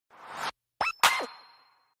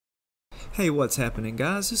Hey, what's happening,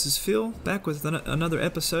 guys? This is Phil, back with another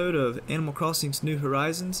episode of Animal Crossing's New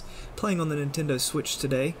Horizons, playing on the Nintendo Switch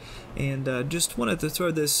today, and just wanted to throw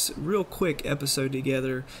this real quick episode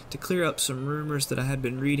together to clear up some rumors that I had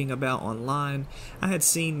been reading about online. I had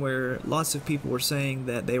seen where lots of people were saying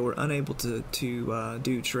that they were unable to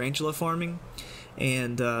do tarantula farming,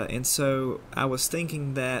 and so I was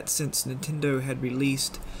thinking that since Nintendo had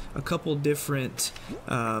released a couple different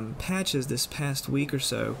patches this past week or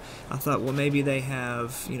so, I thought, well, maybe they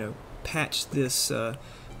have, patched this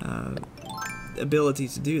ability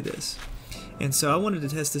to do this. And so I wanted to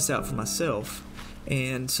test this out for myself.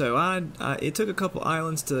 And so it took a couple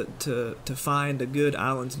islands to find a good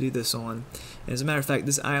island to do this on. And as a matter of fact,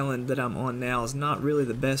 this island that I'm on now is not really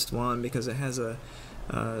the best one because it has a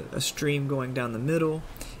stream going down the middle,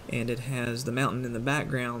 and it has the mountain in the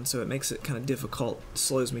background, so it makes it kind of difficult,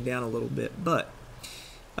 slows me down a little bit. But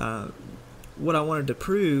what I wanted to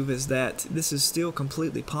prove is that this is still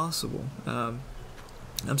completely possible. I'm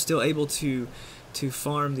still able to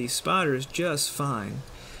farm these spiders just fine.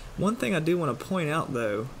 One thing I do want to point out,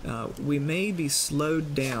 though, we may be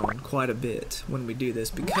slowed down quite a bit when we do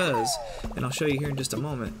this because, and I'll show you here in just a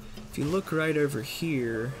moment, if you look right over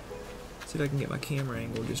here, see if I can get my camera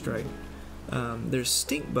angle just right. There's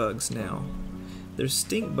stink bugs now. There's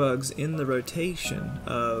stink bugs in the rotation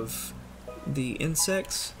of the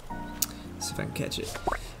insects. Let's see if I can catch it.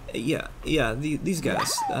 Yeah, these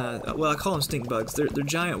guys. Well, I call them stink bugs. They're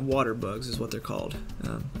giant water bugs is what they're called.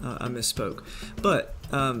 I misspoke. But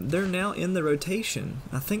they're now in the rotation.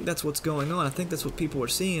 I think that's what's going on. I think that's what people are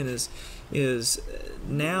seeing is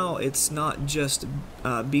now it's not just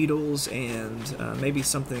beetles and maybe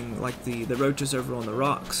something like the roaches over on the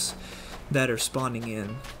rocks that are spawning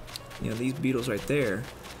in. These beetles right there.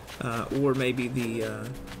 Or maybe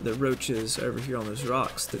the roaches over here on those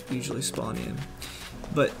rocks that usually spawn in.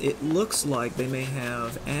 But it looks like they may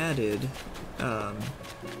have added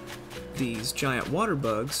these giant water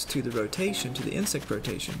bugs to the rotation, to the insect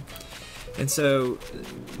rotation. And so,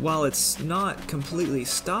 while it's not completely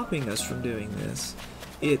stopping us from doing this,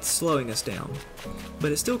 it's slowing us down.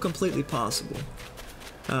 But it's still completely possible.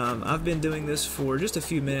 I've been doing this for just a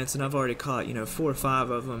few minutes, and I've already caught, 4 or 5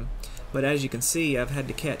 of them. But as you can see, I've had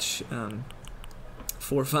to catch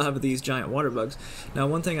 4 or 5 of these giant water bugs. Now,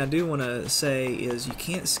 one thing I do want to say is you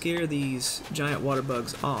can't scare these giant water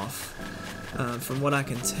bugs off. From what I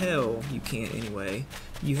can tell, you can't anyway.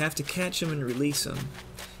 You have to catch them and release them.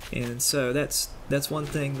 And so that's one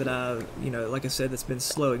thing that like I said, that's been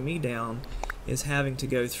slowing me down, is having to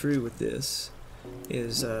go through with this.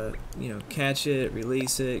 Is catch it,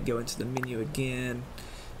 release it, go into the menu again,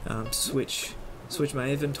 switch my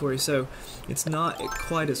inventory. So it's not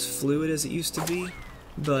quite as fluid as it used to be,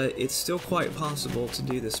 but it's still quite possible to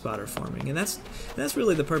do this spider farming, and that's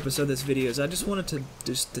really the purpose of this video. Is I just wanted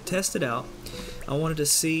to test it out. I wanted to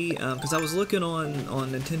see, because I was looking on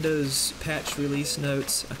Nintendo's patch release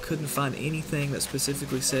notes. I couldn't find anything that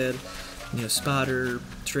specifically said, spider,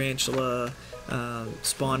 tarantula,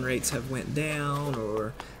 spawn rates have went down,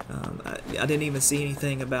 or I didn't even see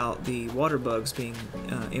anything about the water bugs being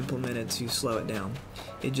implemented to slow it down.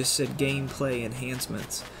 It just said gameplay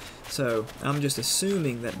enhancements. So I'm just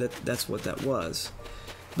assuming that's what that was.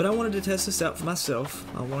 But I wanted to test this out for myself.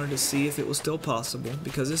 I wanted to see if it was still possible,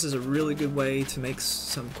 because this is a really good way to make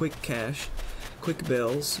some quick cash, quick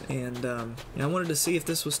bills, and I wanted to see if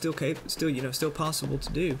this was still possible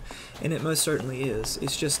to do, and it most certainly is.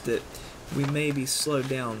 It's just that we may be slowed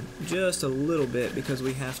down just a little bit because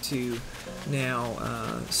we have to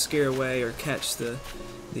now scare away or catch the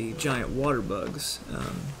giant water bugs.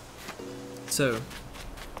 So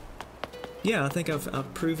yeah, I think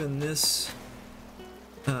I've proven this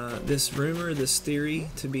rumor, this theory,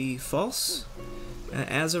 to be false.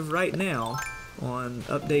 As of right now, on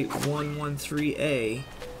update 113A,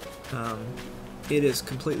 it is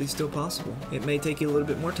completely still possible. It may take you a little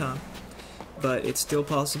bit more time, but it's still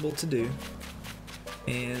possible to do.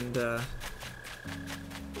 And I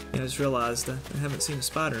just realized that I haven't seen a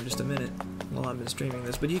spider in just a minute while I've been streaming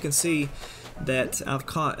this, but you can see that I've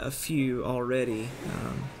caught a few already.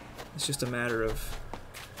 It's just a matter of,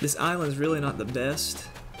 this island's really not the best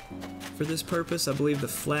for this purpose. I believe the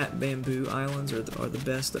flat bamboo islands are the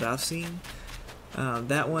best that I've seen.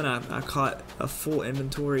 That one I caught a full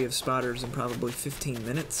inventory of spiders in probably 15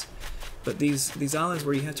 minutes. But these islands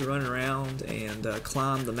where you have to run around and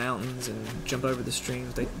climb the mountains and jump over the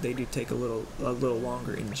streams, they do take a little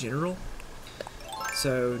longer in general.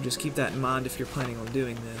 So just keep that in mind if you're planning on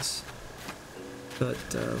doing this. But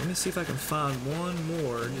let me see if I can find one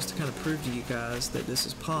more just to kind of prove to you guys that this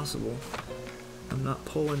is possible. I'm not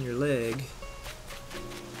pulling your leg.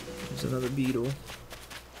 There's another beetle.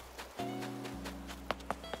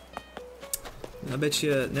 I bet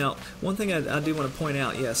you, now, one thing I do want to point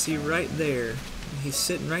out, yeah, see right there, he's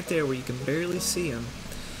sitting right there where you can barely see him.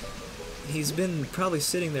 He's been probably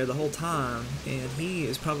sitting there the whole time, and he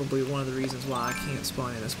is probably one of the reasons why I can't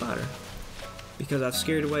spawn in a spider. Because I've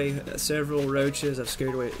scared away several roaches, I've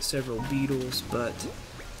scared away several beetles, but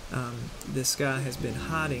this guy has been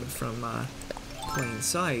hiding from my plain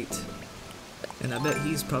sight, and I bet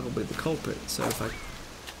he's probably the culprit. So if I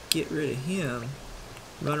get rid of him,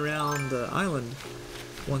 run around the island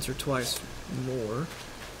once or twice more,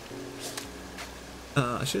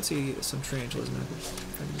 I should see some tarantulas, and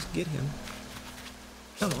if I can just get him.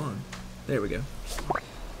 Come on. There we go.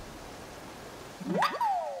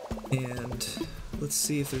 And let's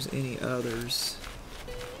see if there's any others.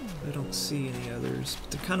 I don't see any others.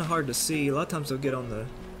 But they're kind of hard to see. A lot of times they'll get on the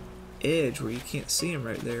edge where you can't see them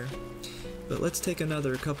right there. But let's take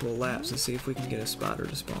another couple of laps and see if we can get a spider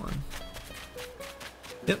to spawn.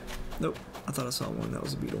 Yep. Nope. I thought I saw one. That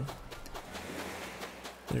was a beetle.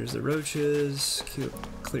 There's the roaches.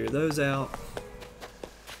 Clear those out.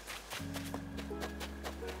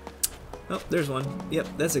 Oh, there's one. Yep,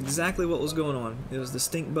 that's exactly what was going on. It was the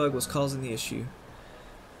stink bug was causing the issue.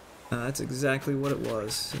 That's exactly what it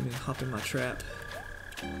was. Let me hop in my trap.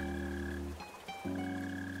 And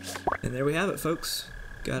there we have it, folks.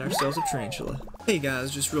 Got ourselves a tarantula. Hey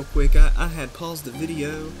guys, just real quick, I had paused the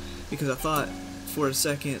video because I thought for a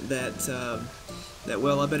second that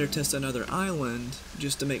well, I better test another island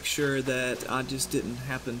just to make sure that I just didn't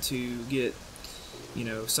happen to get, you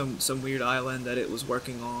know, some weird island that it was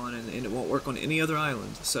working on and it won't work on any other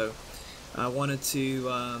island. So I wanted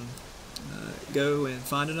to go and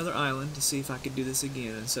find another island to see if I could do this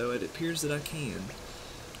again, and so it appears that I can.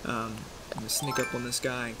 I'm going to sneak up on this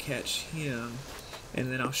guy and catch him,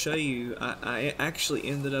 and then I'll show you. I actually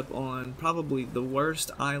ended up on probably the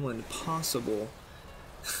worst island possible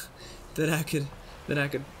that I could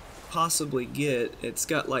possibly get. It's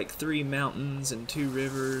got like 3 mountains and 2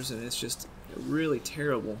 rivers, and it's just really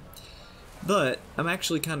terrible. But I'm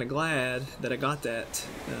actually kind of glad that I got that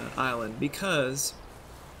island, because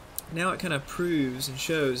now it kind of proves and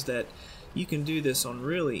shows that you can do this on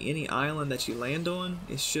really any island that you land on.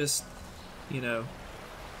 It's just, you know,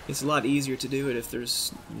 it's a lot easier to do it if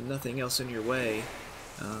there's nothing else in your way.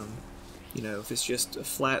 You know, if it's just a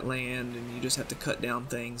flat land and you just have to cut down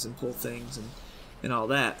things and pull things and all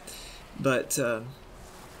that. But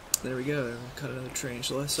there we go. Cut another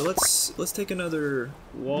tarantula. So let's take another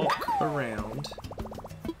walk around.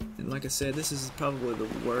 And like I said, this is probably the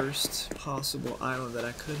worst possible island that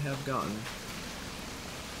I could have gotten.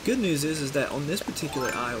 Good news is that on this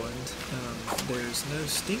particular island, there's no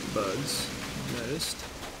stink bugs, I've noticed.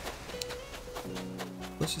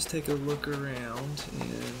 Let's just take a look around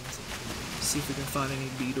and see if we can find any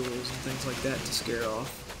beetles and things like that to scare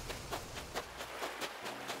off.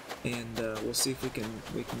 And we'll see if we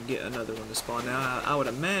can get another one to spawn. Now I would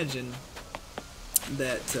imagine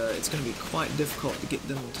that it's going to be quite difficult to get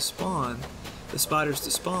them to spawn, the spiders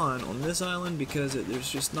to spawn on this island, because there's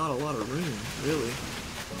just not a lot of room,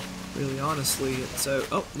 really honestly. So,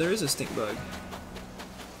 oh, there is a stink bug.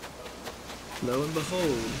 Lo and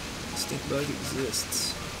behold, a stink bug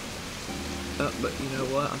exists. But you know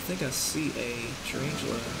what? I think I see a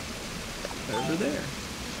tarantula over there.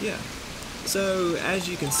 Yeah. So as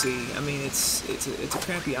you can see, I mean, it's a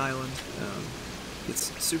crappy island.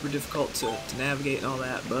 It's super difficult to navigate and all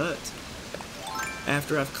that, but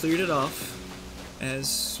after I've cleared it off,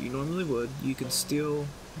 as you normally would, you can still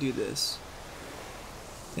do this.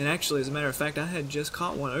 And actually, as a matter of fact, I had just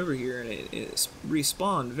caught one over here, and it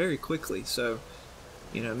respawned very quickly. So,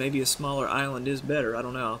 you know, maybe a smaller island is better. I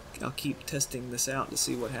don't know. I'll keep testing this out to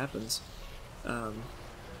see what happens.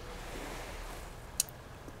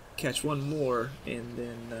 Catch one more, and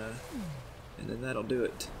then that'll do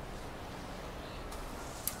it.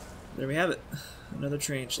 There we have it, another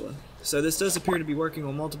tarantula. So this does appear to be working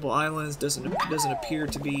on multiple islands. Doesn't appear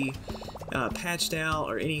to be patched out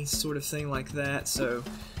or any sort of thing like that. So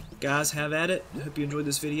guys, have at it. I hope you enjoyed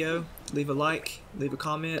this video. Leave a like, leave a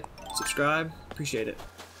comment, subscribe. Appreciate it.